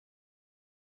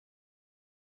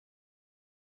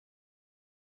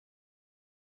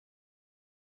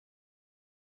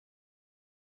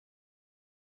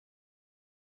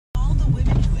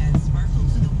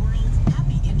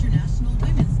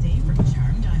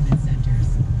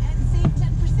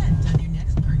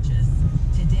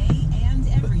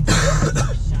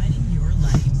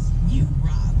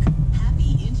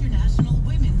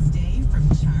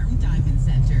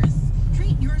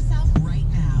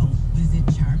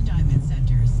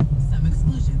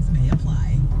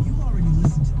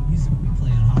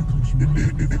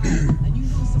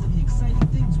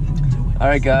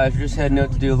Alright guys, we're just heading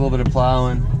out to do a little bit of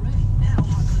plowing.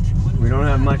 We don't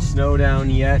have much snow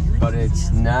down yet, but it's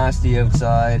nasty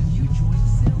outside.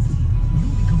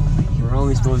 We're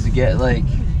only supposed to get like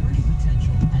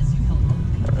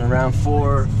around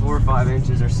 4 or 5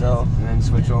 inches or so, and then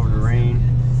switch over to rain.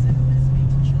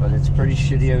 But it's pretty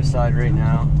shitty outside right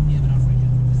now.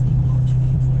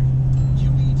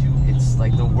 It's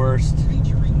like the worst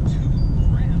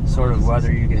sort of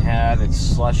weather you can have. It's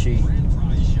slushy,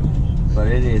 but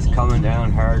it is coming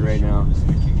down hard right now.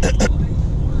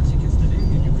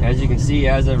 As you can see,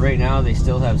 as of right now, they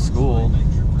still have school.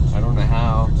 I don't know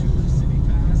how.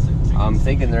 I'm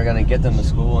thinking they're gonna get them to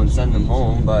school and send them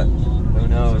home, but who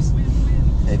knows?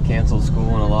 They've canceled school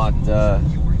in a lot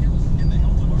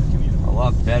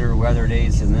better weather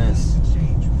days than this.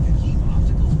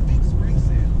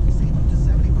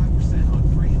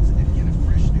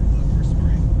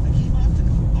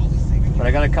 But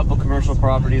I got a couple commercial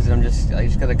properties, and I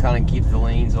just gotta kind of keep the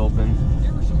lanes open.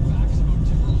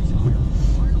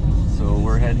 So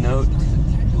we're heading out.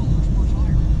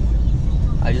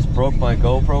 I just broke my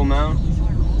GoPro mount.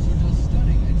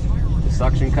 The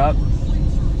suction cup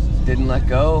didn't let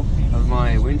go of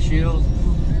my windshield,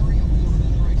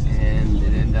 and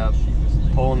it ended up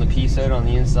pulling the piece out on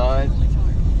the inside.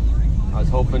 I was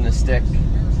hoping to stick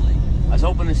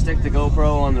the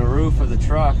GoPro on the roof of the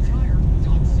truck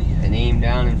and aim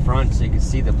down in front so you can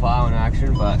see the plow in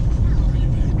action, but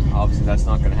obviously that's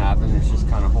not going to happen. It's just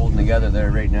kind of holding together there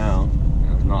right now.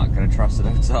 I'm not going to trust it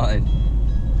outside.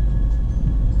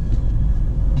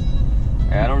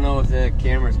 I don't know if the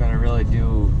camera's going to really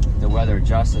do the weather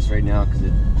justice right now,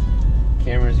 because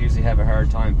cameras usually have a hard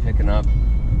time picking up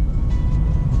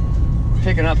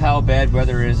how bad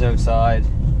weather is outside,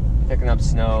 picking up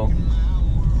snow.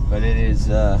 But it is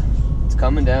it's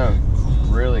coming down,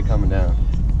 really coming down.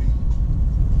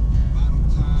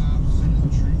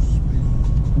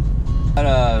 Got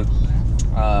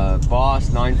a Boss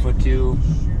 9'2"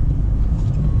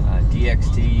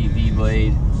 DXT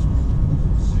V-blade.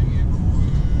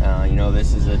 You know,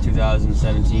 this is a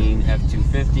 2017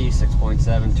 F-250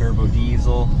 6.7 turbo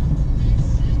diesel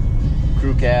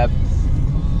crew cab,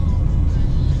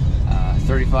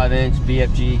 35-inch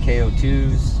BFG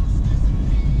KO2s,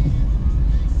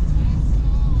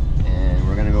 and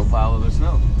we're gonna go plow a little bit of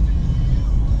snow.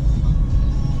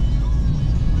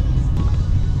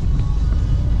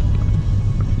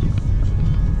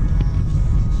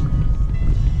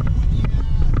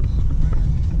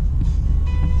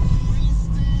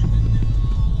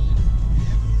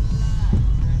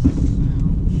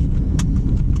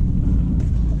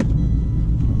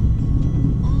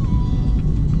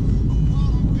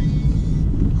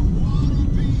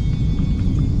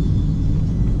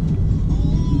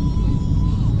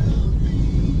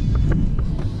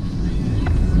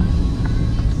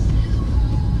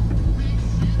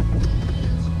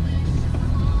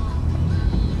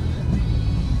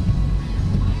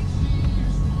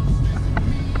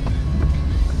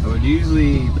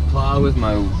 Usually plow with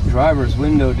my driver's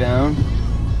window down,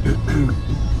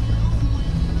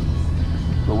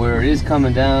 but where it is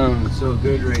coming down so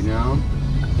good right now,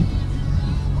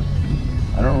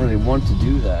 I don't really want to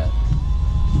do that.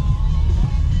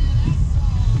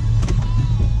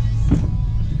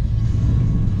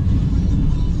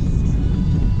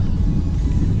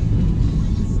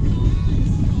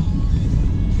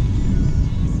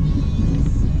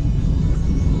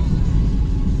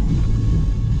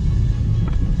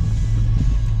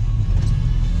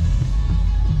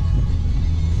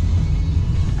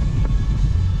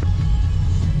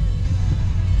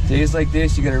 Days like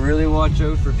this, you gotta really watch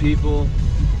out for people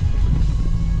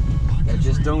that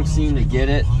just don't seem to get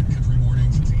it.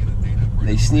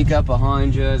 They sneak up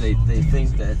behind you. They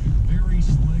think that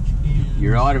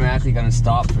you're automatically gonna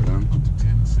stop for them.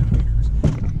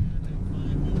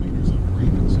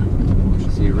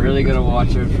 So you really gotta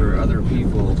watch out for other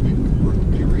people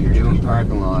when you're doing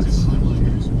parking lots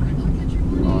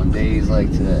on days like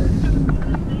today.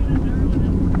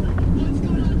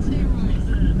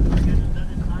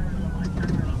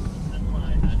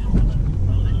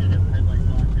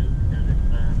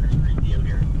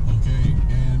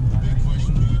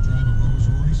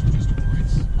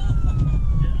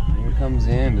 Comes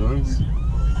the ambulance.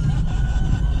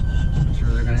 I'm sure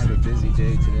they're gonna have a busy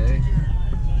day today.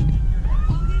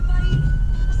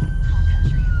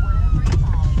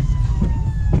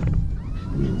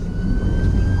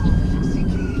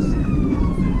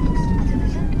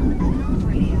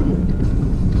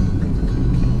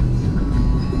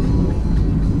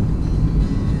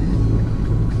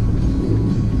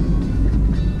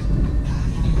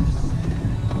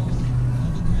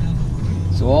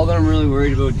 So all that I'm really really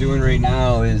worried about doing right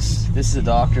now is, this is a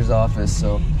doctor's office,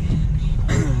 so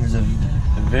there's a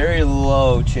very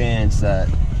low chance that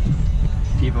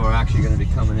people are actually going to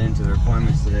be coming into their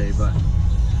appointments today, but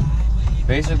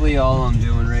basically all I'm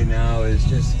doing right now is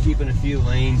just keeping a few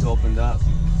lanes opened up.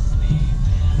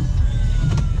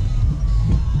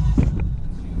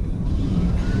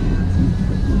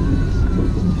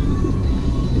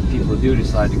 If people do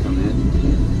decide to come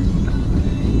in.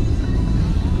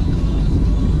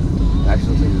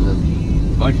 Actually looks like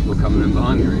there's a bunch of people coming in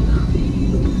behind me right now.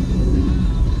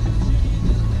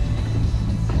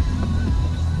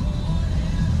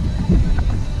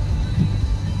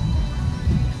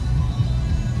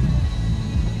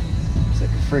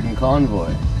 Friggin'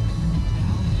 convoy.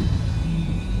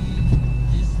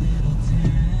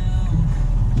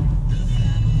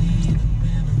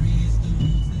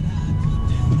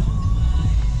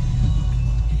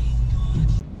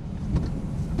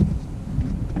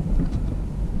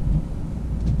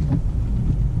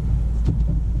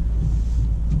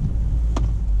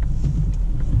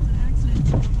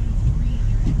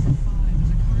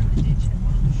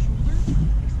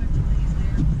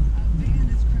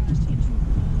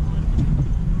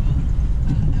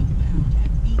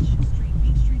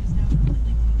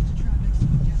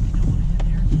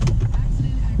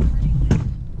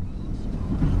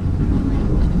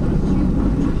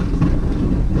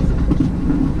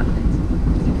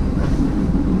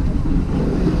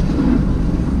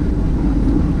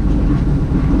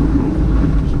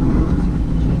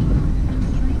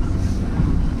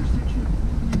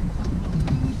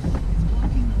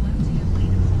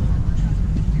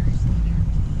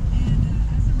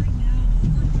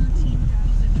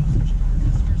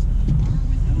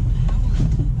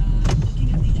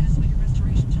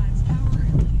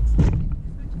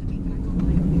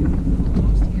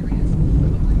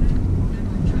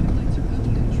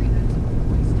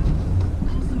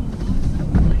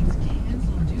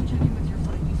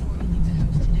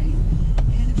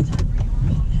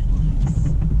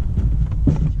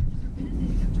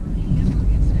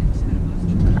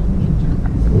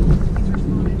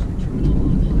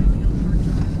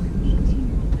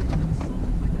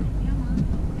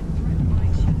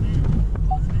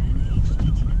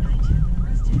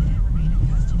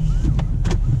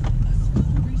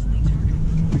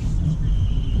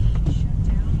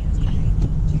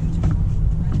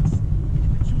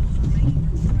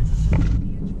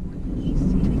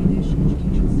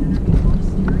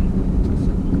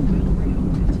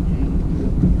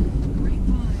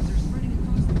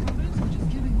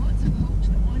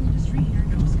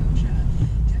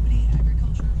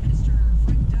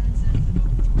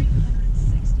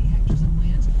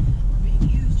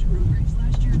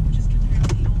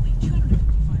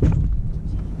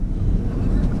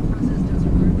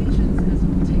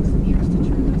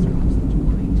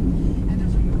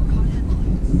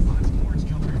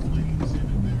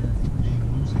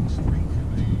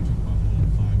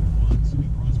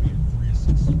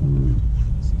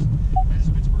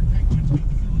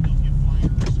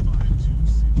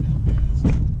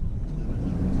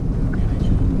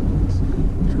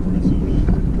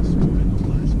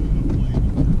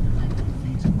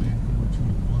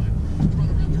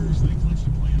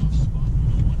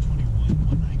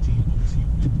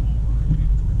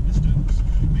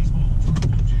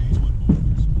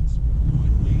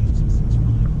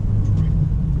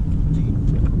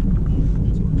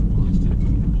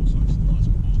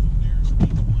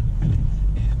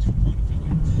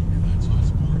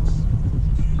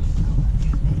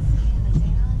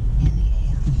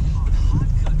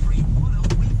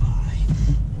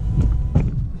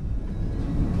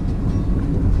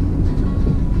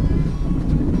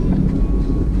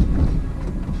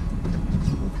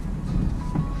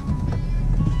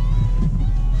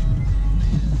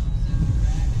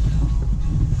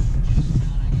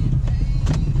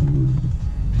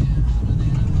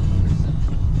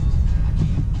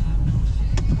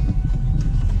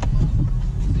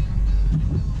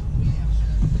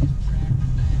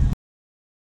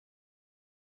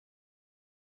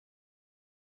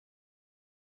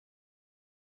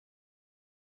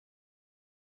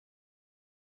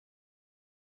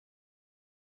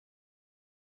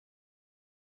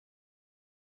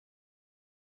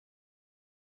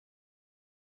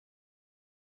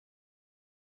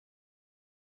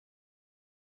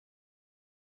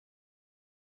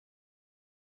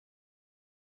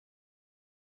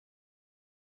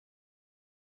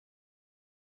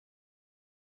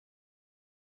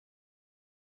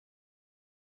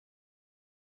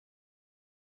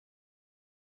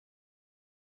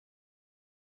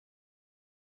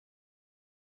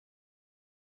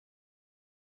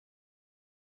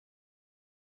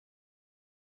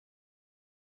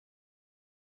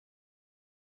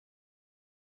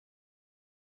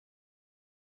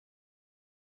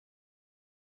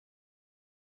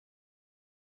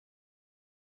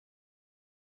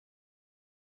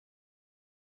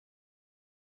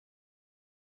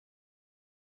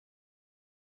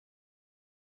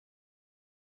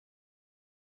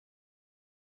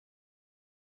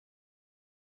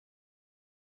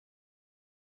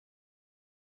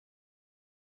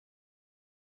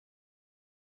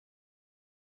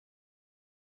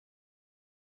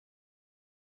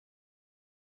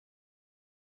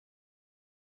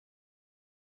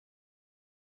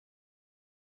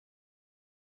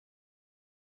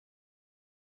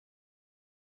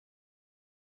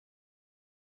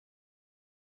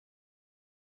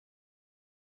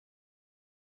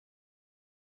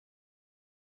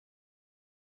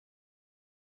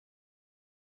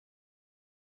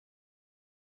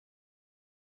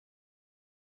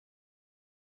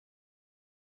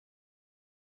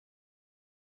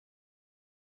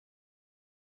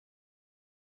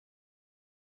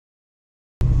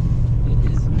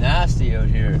 nasty out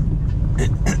here.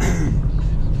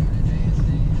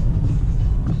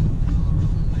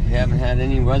 We haven't had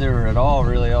any weather at all,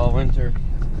 really, all winter.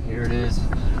 Here it is.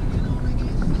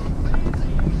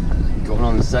 Going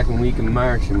on the second week of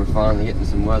March, and we're finally getting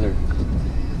some weather.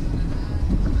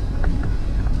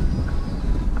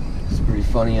 It's pretty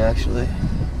funny, actually.